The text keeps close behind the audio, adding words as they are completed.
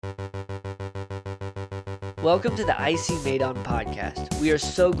Welcome to the IC Maidon podcast. We are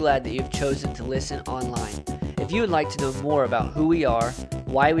so glad that you've chosen to listen online. If you would like to know more about who we are,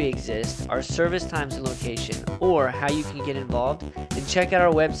 why we exist, our service times and location, or how you can get involved, then check out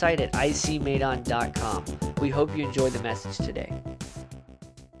our website at icmaidon.com. We hope you enjoy the message today.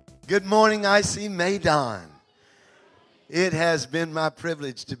 Good morning, IC Maidon. It has been my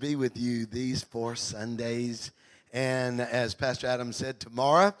privilege to be with you these 4 Sundays. And as Pastor Adam said,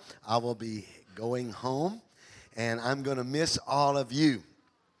 tomorrow I will be going home. And I'm going to miss all of you.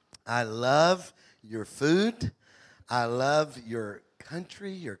 I love your food. I love your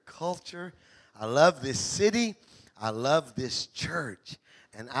country, your culture. I love this city. I love this church.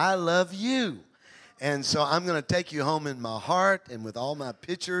 And I love you. And so I'm going to take you home in my heart and with all my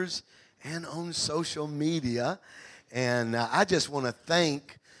pictures and on social media. And I just want to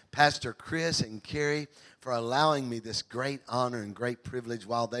thank Pastor Chris and Carrie for allowing me this great honor and great privilege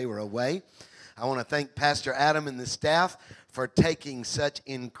while they were away. I want to thank Pastor Adam and the staff for taking such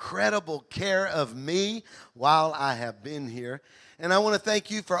incredible care of me while I have been here. And I want to thank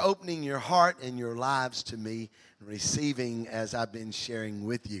you for opening your heart and your lives to me and receiving as I've been sharing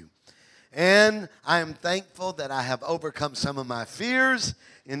with you. And I am thankful that I have overcome some of my fears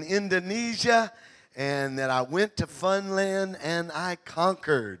in Indonesia and that I went to Funland and I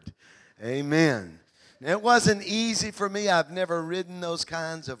conquered. Amen. It wasn't easy for me. I've never ridden those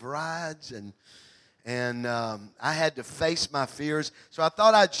kinds of rides, and I had to face my fears. So I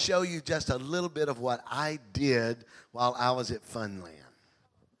thought I'd show you just a little bit of what I did while I was at Funland.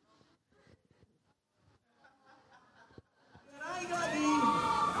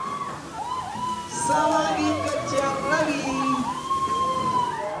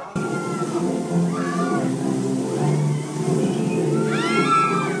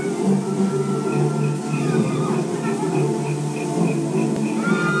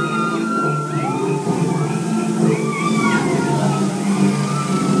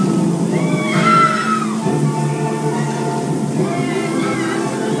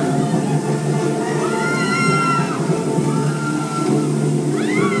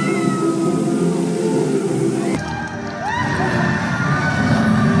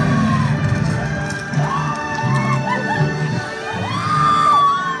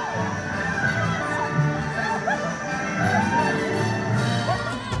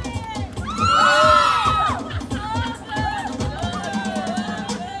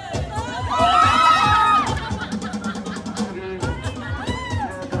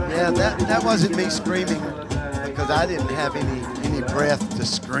 That wasn't me screaming because I didn't have any breath to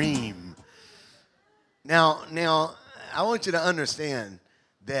scream. Now, I want you to understand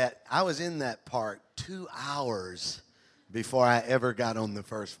that I was in that park 2 hours before I ever got on the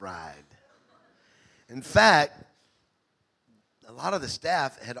first ride. In fact, a lot of the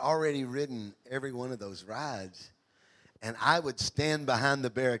staff had already ridden every one of those rides, and I would stand behind the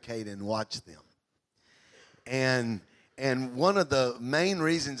barricade and watch them. And one of the main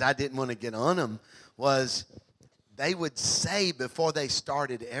reasons I didn't want to get on them was they would say before they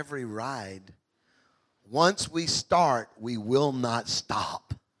started every ride, once we start, we will not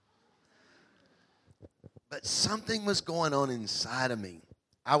stop. But something was going on inside of me.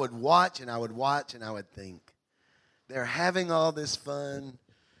 I would watch and I would watch and I would think, they're having all this fun.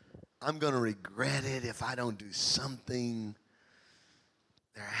 I'm going to regret it if I don't do something.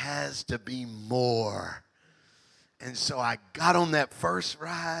 There has to be more. And so I got on that first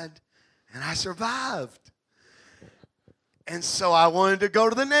ride, and I survived. And so I wanted to go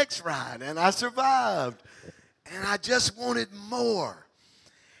to the next ride, and I survived. And I just wanted more.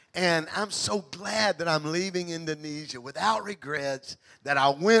 And I'm so glad that I'm leaving Indonesia without regrets, that I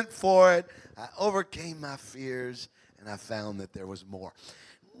went for it, I overcame my fears, and I found that there was more.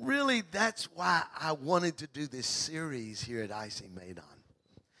 Really, that's why I wanted to do this series here at IC Maidon.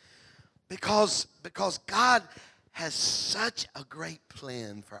 Because God has such a great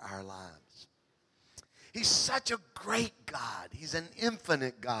plan for our lives. He's such a great God. He's an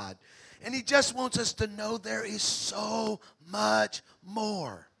infinite God. And He just wants us to know there is so much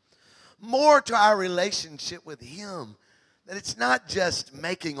more. More to our relationship with Him. That it's not just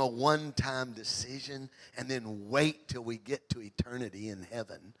making a one-time decision and then wait till we get to eternity in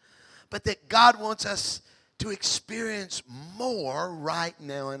heaven. But that God wants us to experience more right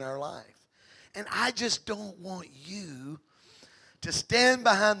now in our life. And I just don't want you to stand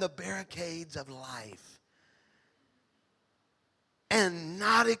behind the barricades of life and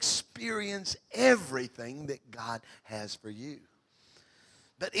not experience everything that God has for you.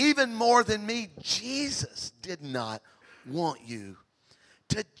 But even more than me, Jesus did not want you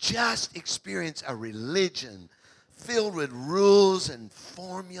to just experience a religion filled with rules and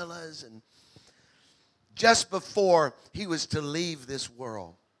formulas and just before he was to leave this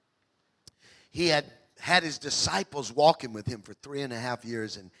world, he had his disciples walking with him for 3.5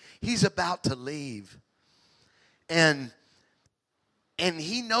 years, and he's about to leave. And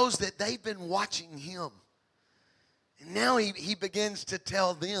he knows that they've been watching him. And now he begins to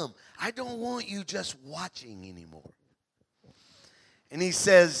tell them, I don't want you just watching anymore. And he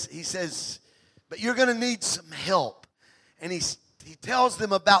says, but you're going to need some help. And he tells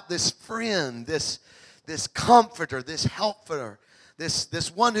them about this friend, this comforter, this helper,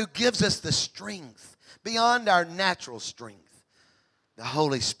 this one who gives us the strength beyond our natural strength, the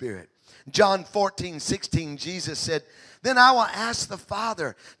Holy Spirit. John 14:16, Jesus said, then I will ask the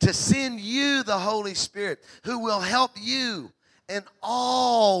Father to send you the Holy Spirit who will help you and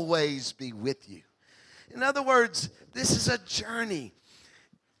always be with you. In other words, this is a journey.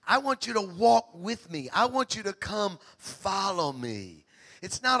 I want you to walk with me. I want you to come follow me.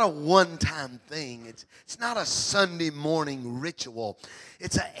 It's not a one-time thing. It's not a Sunday morning ritual.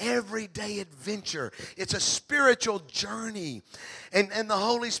 It's an everyday adventure. It's a spiritual journey. And the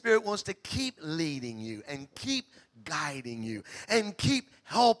Holy Spirit wants to keep leading you and keep guiding you and keep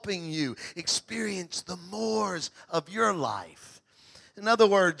helping you experience the mores of your life. In other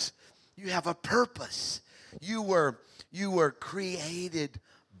words, you have a purpose. You were created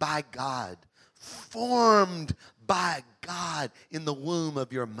by God, formed by God in the womb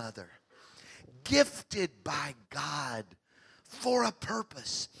of your mother, gifted by God for a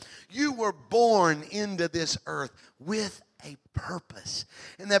purpose. You were born into this earth with a purpose,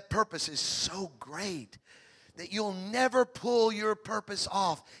 and that purpose is so great that you'll never pull your purpose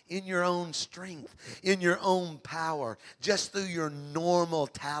off in your own strength, in your own power, just through your normal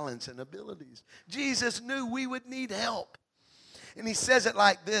talents and abilities. Jesus knew we would need help. And he says it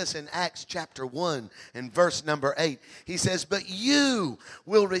like this in Acts chapter 1 and verse number 8. He says, but you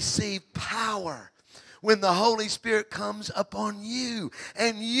will receive power when the Holy Spirit comes upon you,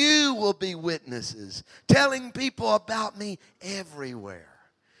 and you will be witnesses, telling people about me everywhere.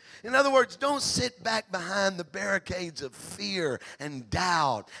 In other words, don't sit back behind the barricades of fear and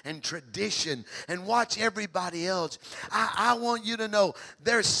doubt and tradition and watch everybody else. I want you to know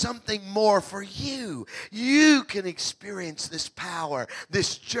there's something more for you. You can experience this power,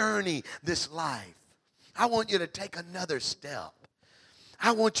 this journey, this life. I want you to take another step.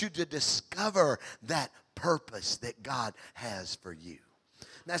 I want you to discover that purpose that God has for you.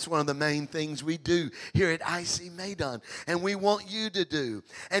 That's one of the main things we do here at IC Medan, and we want you to do.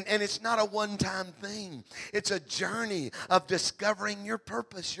 And it's not a one-time thing. It's a journey of discovering your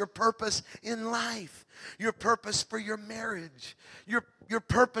purpose in life, your purpose for your marriage, your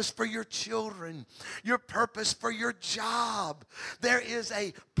purpose for your children, your purpose for your job. There is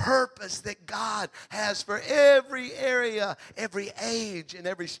a purpose that God has for every area, every age, and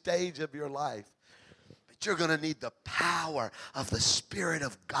every stage of your life. You're going to need the power of the Spirit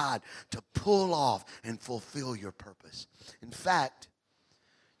of God to pull off and fulfill your purpose. In fact,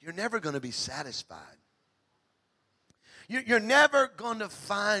 you're never going to be satisfied. You're never going to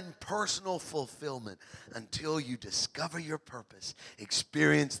find personal fulfillment until you discover your purpose,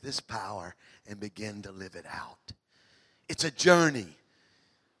 experience this power, and begin to live it out. It's a journey.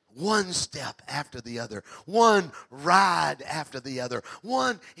 One step after the other. One ride after the other.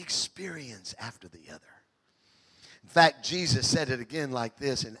 One experience after the other. In fact, Jesus said it again like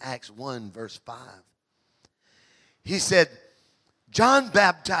this in Acts 1, verse 5. He said, John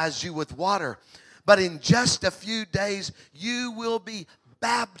baptized you with water, but in just a few days you will be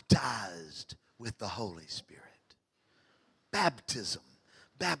baptized with the Holy Spirit. Baptism.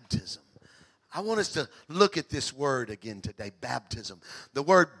 I want us to look at this word again today, baptism. The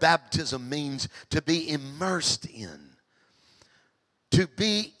word baptism means to be immersed in. To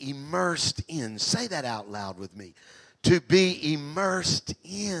be immersed in. Say that out loud with me. To be immersed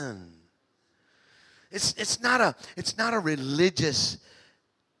in. It's not a religious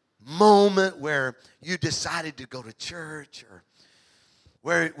moment where you decided to go to church or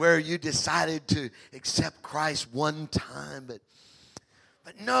where you decided to accept Christ one time, but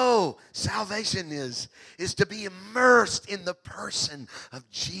no, salvation is to be immersed in the person of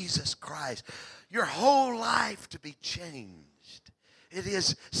Jesus Christ. Your whole life to be changed. It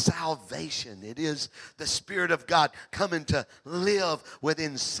is salvation. It is the Spirit of God coming to live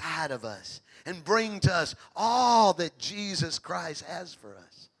within inside of us and bring to us all that Jesus Christ has for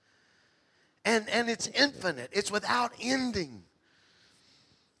us. And it's infinite. It's without ending.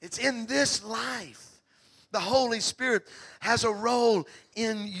 It's in this life. The Holy Spirit has a role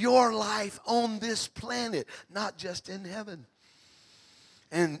in your life on this planet, not just in heaven.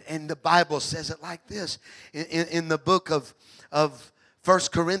 And the Bible says it like this in the book of 1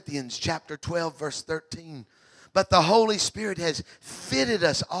 Corinthians chapter 12, verse 13. But the Holy Spirit has fitted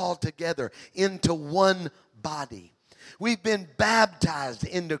us all together into one body. We've been baptized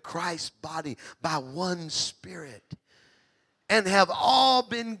into Christ's body by one Spirit and have all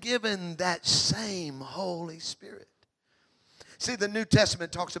been given that same Holy Spirit. See, the New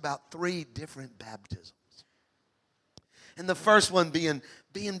Testament talks about 3 different baptisms. And the first one being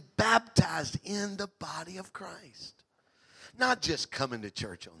baptized in the body of Christ. Not just coming to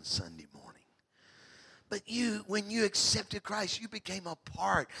church on Sunday morning. But when you accepted Christ, you became a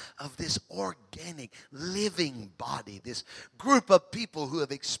part of this organic, living body, this group of people who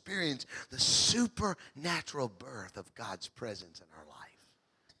have experienced the supernatural birth of God's presence in our life.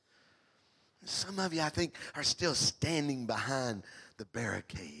 Some of you, I think, are still standing behind the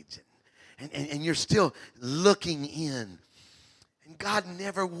barricades, and you're still looking in. And God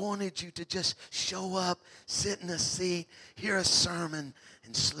never wanted you to just show up, sit in a seat, hear a sermon,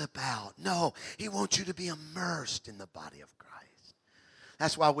 and slip out. No, He wants you to be immersed in the body of Christ.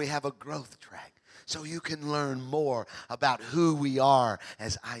 That's why we have a growth track, so you can learn more about who we are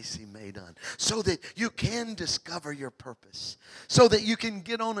as IC Medan, so that you can discover your purpose, so that you can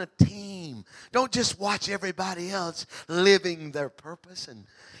get on a team. Don't just watch everybody else living their purpose and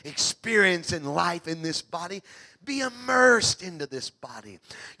experiencing life in this body. Be immersed into this body.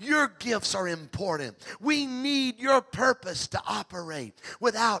 Your gifts are important. We need your purpose to operate.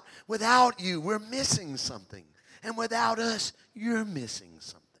 Without you, we're missing something. And without us, you're missing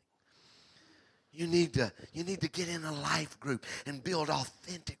something. You need to get in a life group and build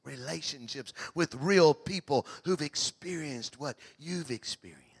authentic relationships with real people who've experienced what you've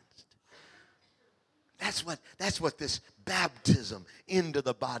experienced. That's what this baptism into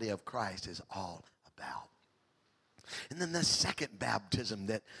the body of Christ is all about. And then the second baptism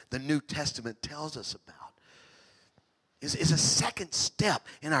that the New Testament tells us about is a second step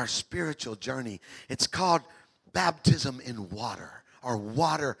in our spiritual journey. It's called baptism in water, or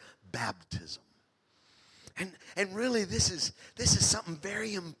water baptism. And really this is something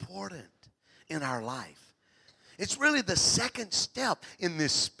very important in our life. It's really the second step in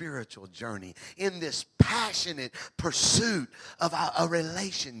this spiritual journey, in this passionate pursuit of a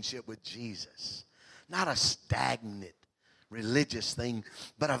relationship with Jesus. Not a stagnant religious thing,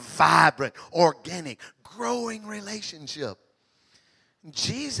 but a vibrant, organic, growing relationship.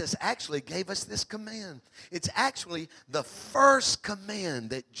 Jesus actually gave us this command. It's actually the first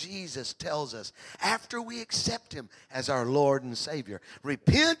command that Jesus tells us after we accept Him as our Lord and Savior.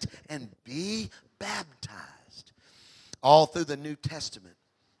 Repent and be baptized. All through the New Testament.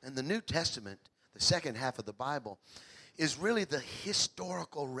 And the New Testament, the second half of the Bible, is really the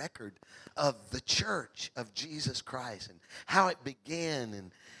historical record of the church of Jesus Christ and how it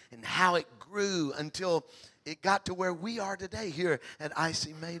began and how it grew until it got to where we are today here at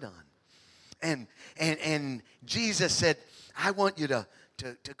IC Medan. And Jesus said, I want you to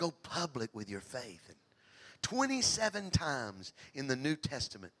go public with your faith. And 27 times in the New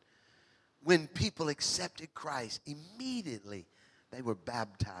Testament, when people accepted Christ, immediately they were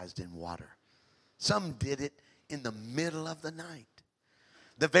baptized in water. Some did it in the middle of the night.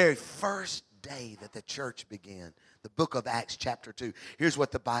 The very first day that the church began, the book of Acts chapter 2. Here's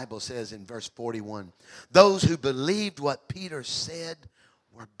what the Bible says in verse 41. Those who believed what Peter said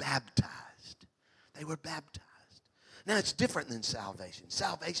were baptized. They were baptized. Now it's different than salvation.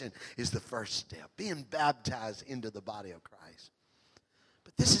 Salvation is the first step, being baptized into the body of Christ.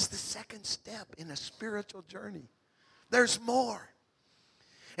 But this is the second step in a spiritual journey. There's more.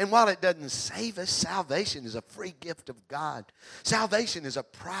 And while it doesn't save us, salvation is a free gift of God. Salvation is a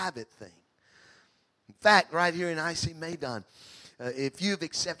private thing. In fact, right here in IC Medan, if you've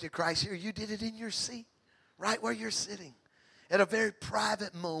accepted Christ here, you did it in your seat, right where you're sitting, at a very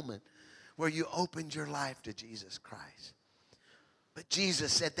private moment where you opened your life to Jesus Christ. But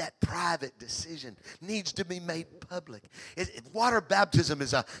Jesus said that private decision needs to be made public. Water baptism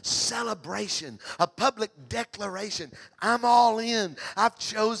is a celebration, a public declaration. I'm all in. I've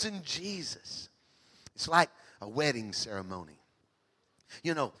chosen Jesus. It's like a wedding ceremony.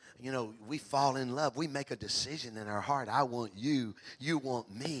 You know, we fall in love. We make a decision in our heart. I want you. You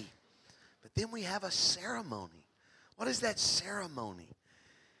want me. But then we have a ceremony. What is that ceremony?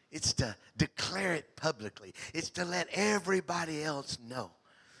 It's to declare it publicly. It's to let everybody else know.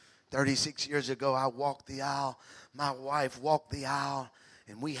 36 years ago, I walked the aisle. My wife walked the aisle,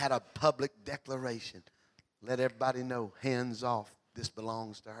 and we had a public declaration. Let everybody know, hands off. This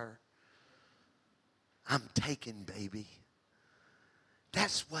belongs to her. I'm taken, baby.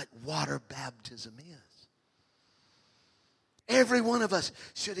 That's what water baptism is. Every one of us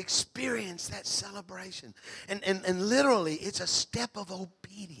should experience that celebration. And literally, it's a step of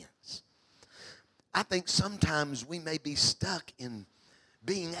obedience. I think sometimes we may be stuck in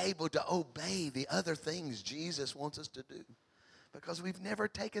being able to obey the other things Jesus wants us to do because we've never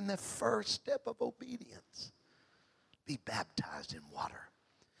taken the first step of obedience. Be baptized in water.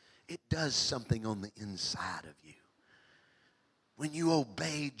 It does something on the inside of you. When you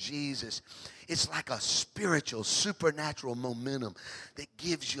obey Jesus, it's like a spiritual, supernatural momentum that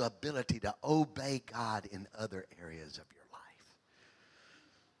gives you ability to obey God in other areas of your life.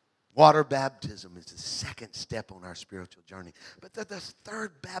 Water baptism is the second step on our spiritual journey. But the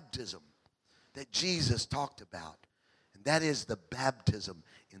third baptism that Jesus talked about, and that is the baptism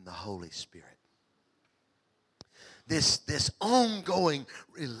in the Holy Spirit. This ongoing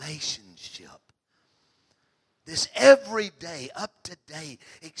relationship. This everyday, up-to-date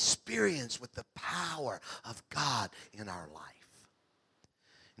experience with the power of God in our life.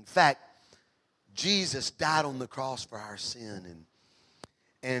 In fact, Jesus died on the cross for our sin.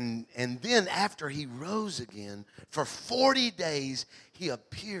 And then after he rose again, for 40 days, he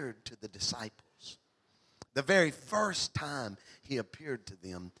appeared to the disciples. The very first time he appeared to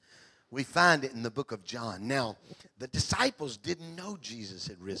them, we find it in the book of John. Now, the disciples didn't know Jesus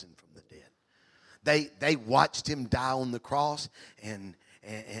had risen from the dead. They watched him die on the cross and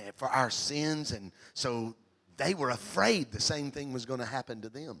for our sins, and so they were afraid the same thing was going to happen to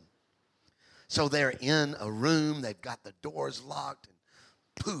them. So they're in a room, they've got the doors locked, and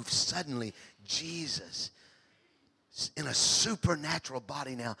poof, suddenly Jesus, in a supernatural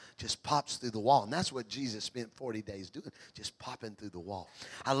body now, just pops through the wall. And that's what Jesus spent 40 days doing, just popping through the wall.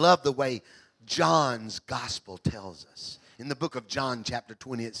 I love the way John's gospel tells us. In the book of John, chapter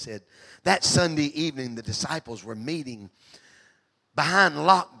 20, it said, that Sunday evening, the disciples were meeting behind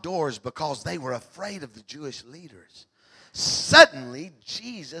locked doors because they were afraid of the Jewish leaders. Suddenly,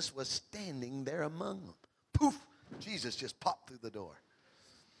 Jesus was standing there among them. Poof, Jesus just popped through the door.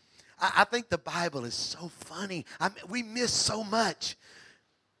 I think the Bible is so funny. We miss so much.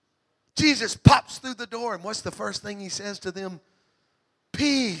 Jesus pops through the door, and what's the first thing he says to them?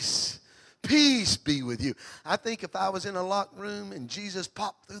 Peace. Peace be with you. I think if I was in a locked room and Jesus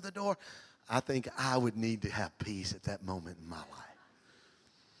popped through the door, I think I would need to have peace at that moment in my life.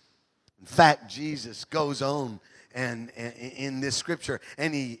 In fact, Jesus goes on and in this scripture,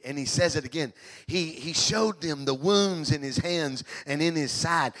 and he says it again. He showed them the wounds in his hands and in his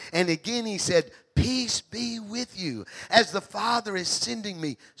side. And again he said, peace be with you. As the Father is sending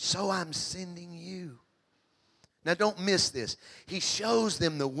me, so I'm sending you. Now don't miss this. He shows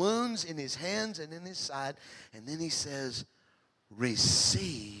them the wounds in his hands and in his side, and then he says,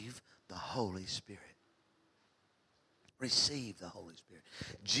 receive the Holy Spirit. Receive the Holy Spirit.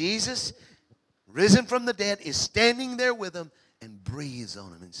 Jesus, risen from the dead, is standing there with them and breathes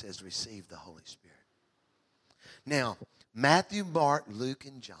on them and says, receive the Holy Spirit. Now, Matthew, Mark, Luke,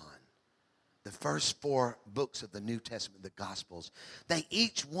 and John, the first 4 books of the New Testament, the Gospels, they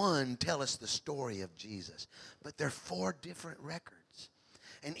each one tell us the story of Jesus. But they're 4 different records.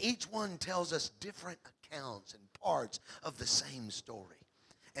 And each one tells us different accounts and parts of the same story.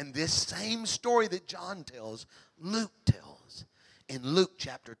 And this same story that John tells, Luke tells in Luke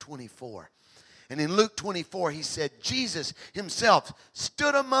chapter 24. And in Luke 24, he said, Jesus himself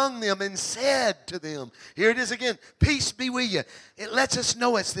stood among them and said to them, here it is again, peace be with you. It lets us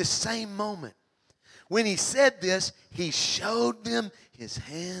know it's this same moment. When he said this, he showed them his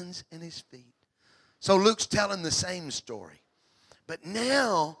hands and his feet. So Luke's telling the same story. But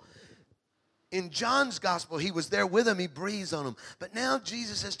now, in John's gospel, he was there with them, he breathes on them. But now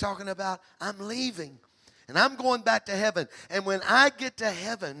Jesus is talking about, I'm leaving. And I'm going back to heaven. And when I get to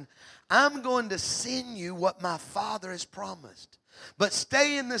heaven, I'm going to send you what my Father has promised. But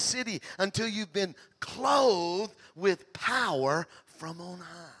stay in the city until you've been clothed with power from on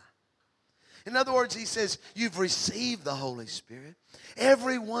high. In other words, he says, you've received the Holy Spirit.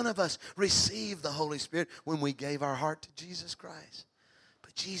 Every one of us received the Holy Spirit when we gave our heart to Jesus Christ.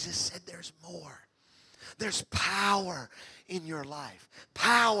 But Jesus said there's more. There's power in your life.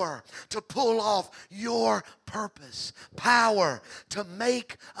 Power to pull off your purpose. Power to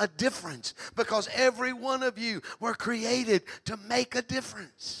make a difference. Because every one of you were created to make a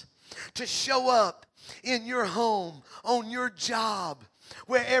difference. To show up in your home, on your job,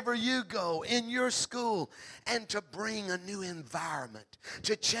 wherever you go, in your school, and to bring a new environment,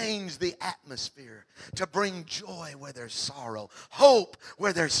 to change the atmosphere, to bring joy where there's sorrow, hope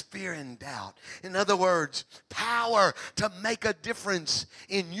where there's fear and doubt. In other words, power to make a difference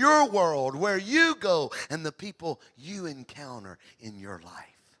in your world, where you go, and the people you encounter in your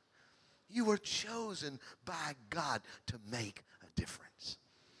life. You were chosen by God to make a difference.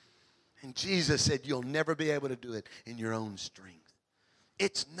 And Jesus said you'll never be able to do it in your own strength.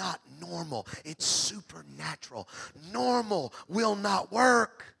 It's not normal. It's supernatural. Normal will not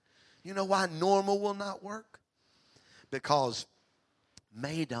work. You know why normal will not work? Because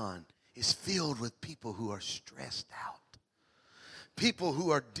Maidan is filled with people who are stressed out, people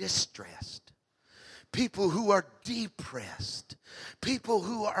who are distressed, people who are depressed, people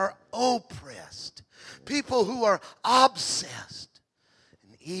who are oppressed, people who are obsessed,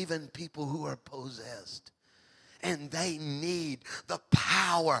 and even people who are possessed. And they need the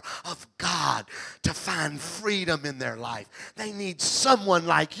power of God to find freedom in their life. They need someone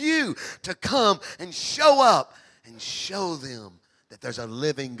like you to come and show up and show them that there's a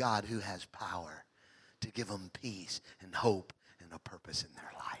living God who has power to give them peace and hope and a purpose in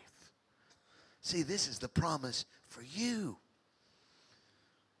their life. See, this is the promise for you.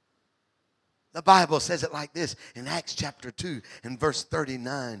 The Bible says it like this in Acts chapter 2 and verse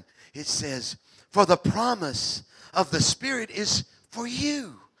 39. It says, for the promise of the Spirit is for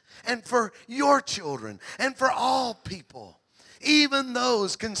you and for your children and for all people, even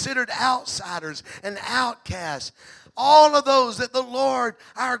those considered outsiders and outcasts, all of those that the Lord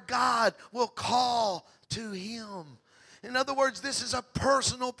our God will call to Him. In other words, this is a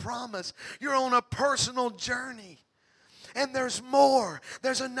personal promise. You're on a personal journey. And there's more.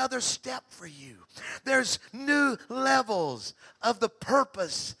 There's another step for you. There's new levels of the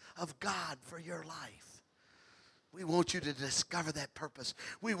purpose of God for your life. We want you to discover that purpose.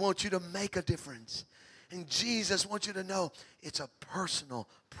 We want you to make a difference. And Jesus wants you to know it's a personal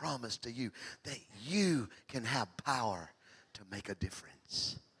promise to you that you can have power to make a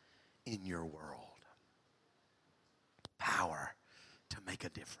difference in your world. Power to make a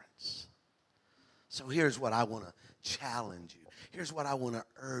difference. So here's what I want to challenge you. Here's what I want to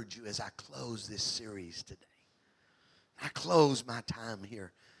urge you as I close this series today. I close my time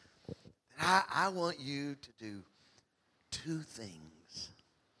here. I want you to do two things.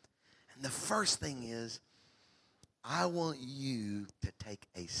 And the first thing is, I want you to take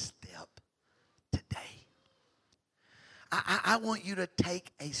a step today. I want you to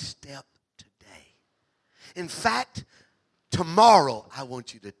take a step today. In fact, tomorrow I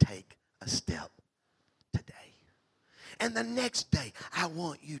want you to take a step today. And the next day, I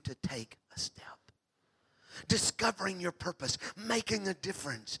want you to take a step. Discovering your purpose, making a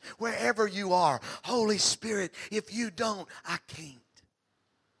difference wherever you are. Holy Spirit, if you don't, I can't.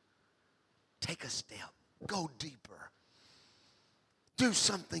 Take a step. Go deeper. Do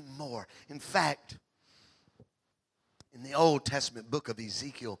something more. In fact, in the Old Testament book of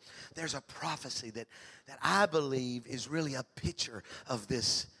Ezekiel, there's a prophecy that I believe is really a picture of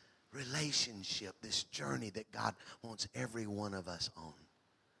this relationship, this journey that God wants every one of us on.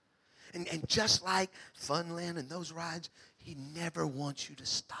 And just like Funland and those rides, He never wants you to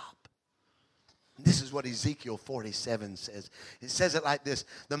stop. And this is what Ezekiel 47 says. It says it like this.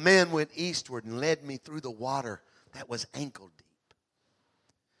 The man went eastward and led me through the water that was ankle deep.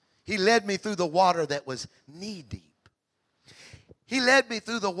 He led me through the water that was knee deep. He led me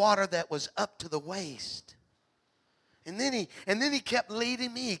through the water that was up to the waist. And then he kept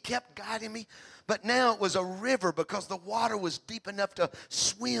leading me. He kept guiding me. But now it was a river because the water was deep enough to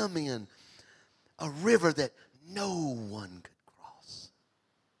swim in. A river that no one could cross.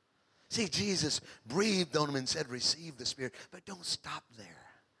 See, Jesus breathed on him and said, receive the Spirit. But don't stop there.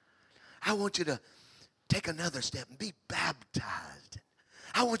 I want you to take another step and be baptized.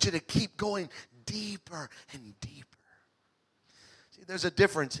 I want you to keep going deeper and deeper. See, there's a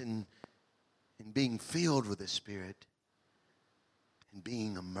difference in being filled with the Spirit and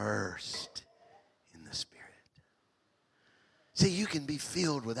being immersed in the Spirit. See, you can be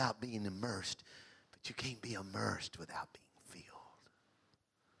filled without being immersed, but you can't be immersed without being filled.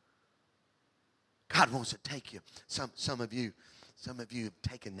 God wants to take you. Some of you have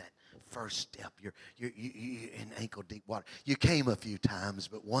taken that first step. You're in ankle deep water. You came a few times,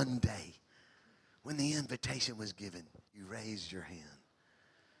 but one day, when the invitation was given, you raised your hand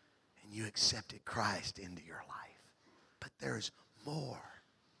and you accepted Christ into your life. But there's more.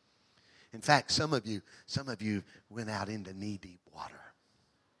 In fact, some of you went out into knee-deep water.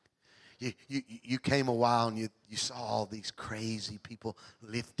 You came a while and you saw all these crazy people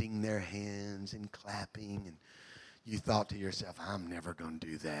lifting their hands and clapping, and you thought to yourself, I'm never going to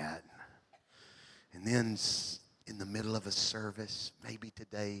do that. And then in the middle of a service, maybe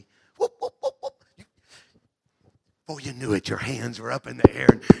today, whoop, whoop, whoop, whoop, before you knew it, your hands were up in the air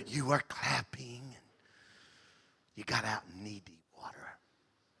and you were clapping. And you got out in knee-deep water.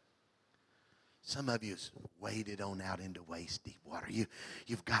 Some of you's waded on out into waist deep water.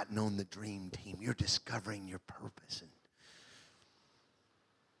 You've gotten on the dream team. You're discovering your purpose.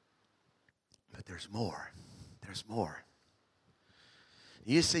 But there's more. There's more.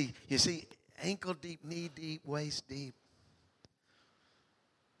 You see, ankle deep, knee deep, waist deep.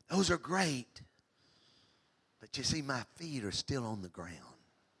 Those are great. But you see, my feet are still on the ground.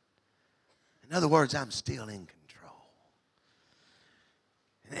 In other words, I'm still in control.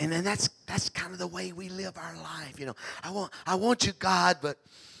 And that's kind of the way we live our life. You know, I want you, God, but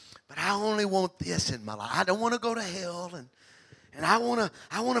I only want this in my life. I don't want to go to hell, and I want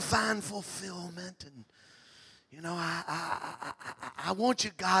to find fulfillment, and you know, I want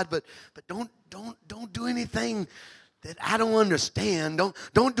you, God, but don't do anything that I don't understand.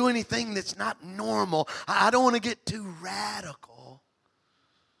 Don't do anything that's not normal. I don't want to get too radical.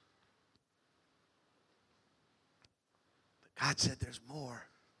 But God said there's more.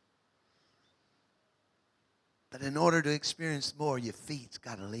 But in order to experience more, your feet's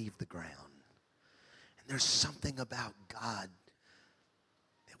got to leave the ground. And there's something about God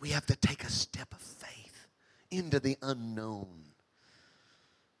that we have to take a step of faith into the unknown.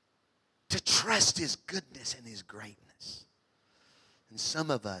 To trust His goodness and His greatness. And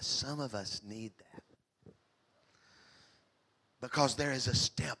some of us need that. Because there is a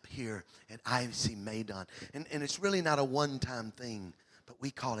step here at IC Medan. And it's really not a one-time thing, but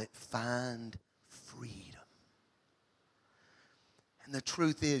we call it Find Freedom. And the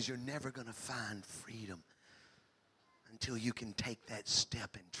truth is, you're never going to find freedom until you can take that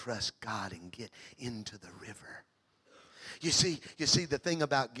step and trust God and get into the river. You see, the thing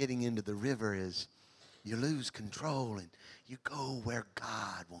about getting into the river is you lose control and you go where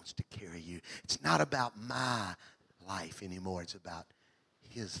God wants to carry you. It's not about my life anymore. It's about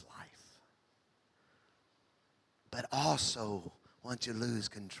His life. But also, once you lose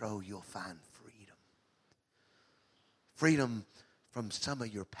control, you'll find freedom. Freedom from some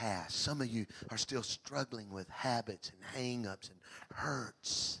of your past. Some of you are still struggling with habits and hang-ups and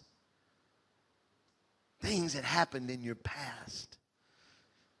hurts. Things that happened in your past.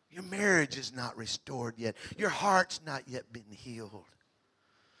 Your marriage is not restored yet. Your heart's not yet been healed.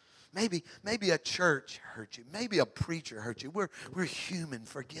 Maybe a church hurt you. Maybe a preacher hurt you. We're human.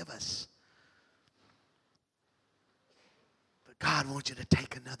 Forgive us. But God wants you to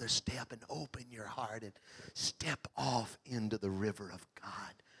take another step and open your heart and step off into the river of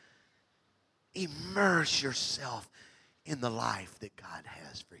God. Immerse yourself in the life that God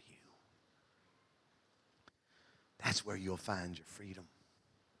has for you. That's where you'll find your freedom.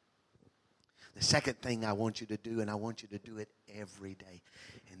 The second thing I want you to do, and I want you to do it every day,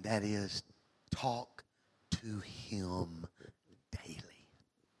 and that is talk to Him daily.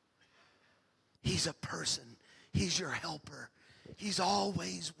 He's a person. He's your helper. He's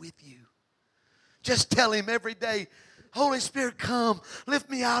always with you. Just tell Him every day, Holy Spirit, come,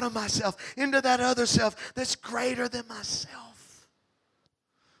 lift me out of myself into that other self that's greater than myself.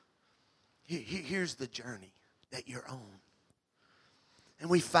 Here's the journey that you're on. And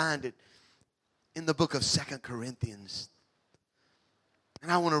we find it in the book of 2 Corinthians.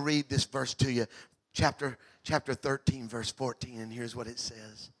 And I want to read this verse to you. Chapter 13, verse 14. And here's what it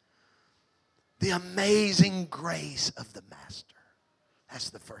says. The amazing grace of the Master. That's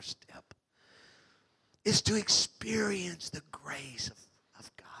the first step. Is to experience the grace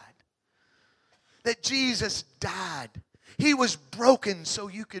of God. That Jesus died. He was broken so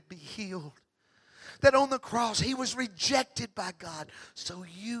you could be healed. That on the cross, He was rejected by God so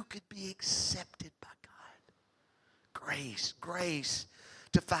you could be accepted by God. Grace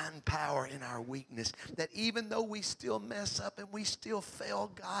to find power in our weakness. That even though we still mess up and we still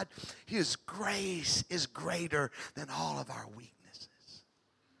fail God, His grace is greater than all of our weaknesses.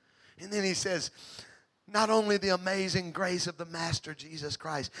 And then He says, not only the amazing grace of the Master Jesus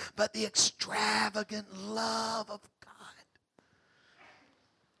Christ, but the extravagant love of God.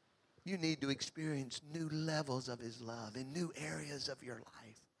 You need to experience new levels of His love in new areas of your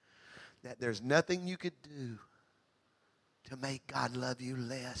life. That there's nothing you could do to make God love you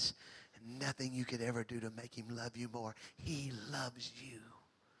less, and nothing you could ever do to make Him love you more. He loves you.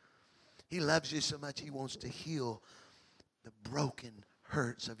 He loves you so much He wants to heal the broken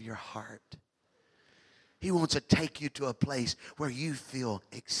hurts of your heart. He wants to take you to a place where you feel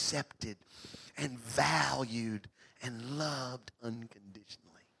accepted and valued and loved unconditionally.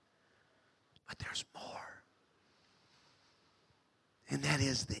 But there's more. And that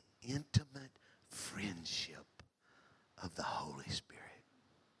is the intimate friendship of the Holy Spirit.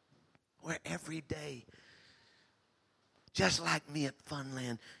 Where every day, just like me at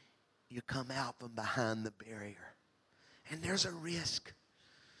Funland, you come out from behind the barrier. And there's a risk.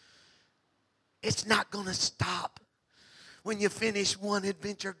 It's not going to stop. When you finish one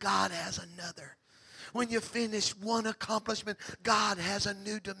adventure, God has another. When you finish one accomplishment, God has a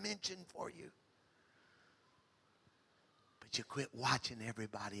new dimension for you. But you quit watching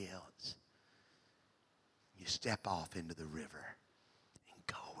everybody else. You step off into the river and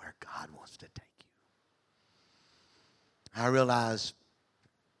go where God wants to take you. I realize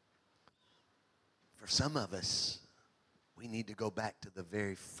for some of us, we need to go back to the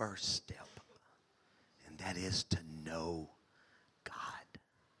very first step, and that is to know God.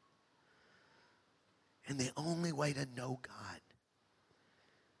 And the only way to know God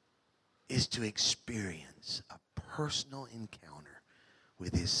is to experience a personal encounter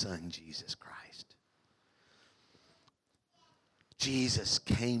with His Son, Jesus Christ. Jesus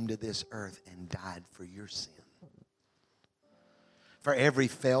came to this earth and died for your sin. For every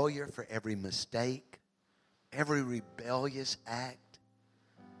failure, for every mistake, every rebellious act,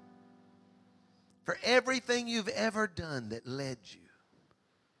 for everything you've ever done that led you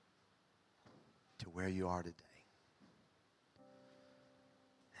to where you are today.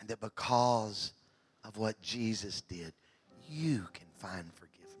 And that because of what Jesus did, you can find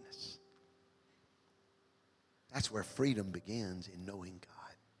forgiveness. That's where freedom begins, in knowing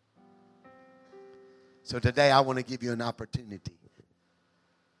God. So today I want to give you an opportunity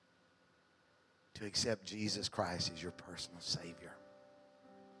to accept Jesus Christ as your personal Savior.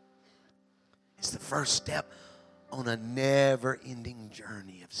 It's the first step on a never-ending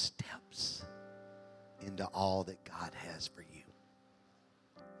journey of steps into all that God has for you.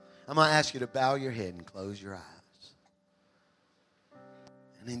 I'm going to ask you to bow your head and close your eyes.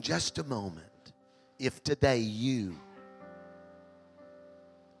 And in just a moment, if today you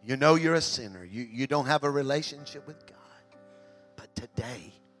know you're a sinner, you don't have a relationship with God, but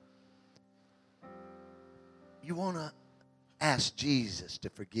today you want to ask Jesus to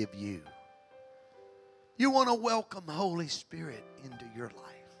forgive you. You want to welcome Holy Spirit into your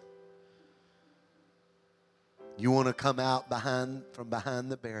life. You want to come out from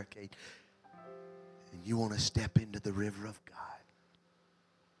behind the barricade, and you want to step into the river of God.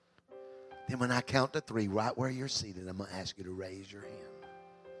 Then when I count to 3, right where you're seated, I'm going to ask you to raise your hand.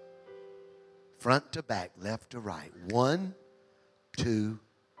 Front to back, left to right. 1, 2,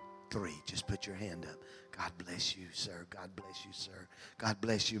 3. Just put your hand up. God bless you, sir. God bless you, sir. God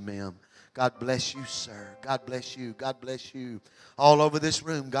bless you, ma'am. God bless you, sir. God bless you. God bless you. All over this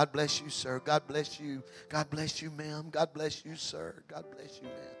room, God bless you, sir. God bless you. God bless you, ma'am. God bless you, sir. God bless you,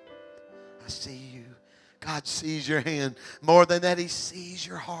 ma'am. I see you. God sees your hand. More than that, He sees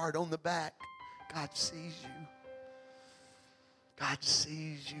your heart on the back. God sees you. God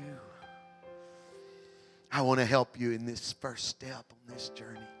sees you. I want to help you in this first step on this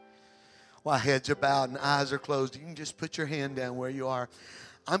journey. While heads are bowed and eyes are closed, you can just put your hand down where you are.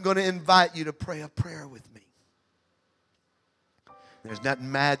 I'm going to invite you to pray a prayer with me. There's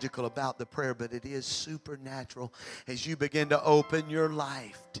nothing magical about the prayer, but it is supernatural. As you begin to open your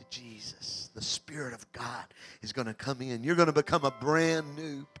life to Jesus, the Spirit of God is going to come in. You're going to become a brand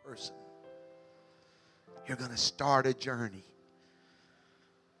new person. You're going to start a journey.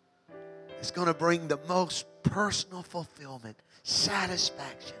 It's going to bring the most personal fulfillment,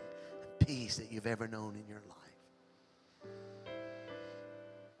 satisfaction, and peace that you've ever known in your life.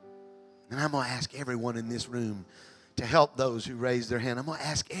 And I'm going to ask everyone in this room to help those who raise their hand. I'm going to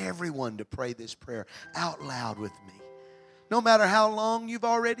ask everyone to pray this prayer out loud with me. No matter how long you've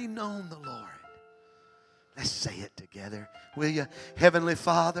already known the Lord. Let's say it together, will you? Heavenly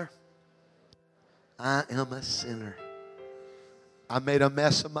Father, I am a sinner. I made a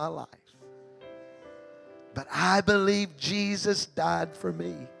mess of my life. But I believe Jesus died for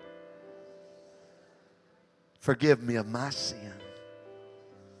me. Forgive me of my sin.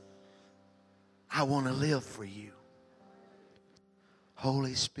 I want to live for you.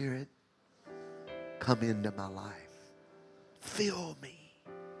 Holy Spirit, come into my life. Fill me.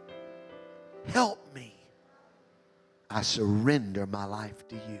 Help me. I surrender my life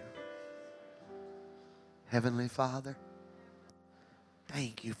to you. Heavenly Father,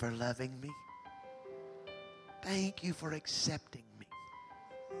 thank you for loving me. Thank you for accepting me.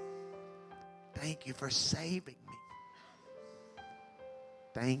 Thank you for saving me.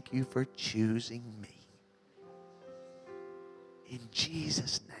 Thank you for choosing me. In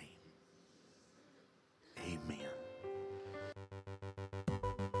Jesus' name.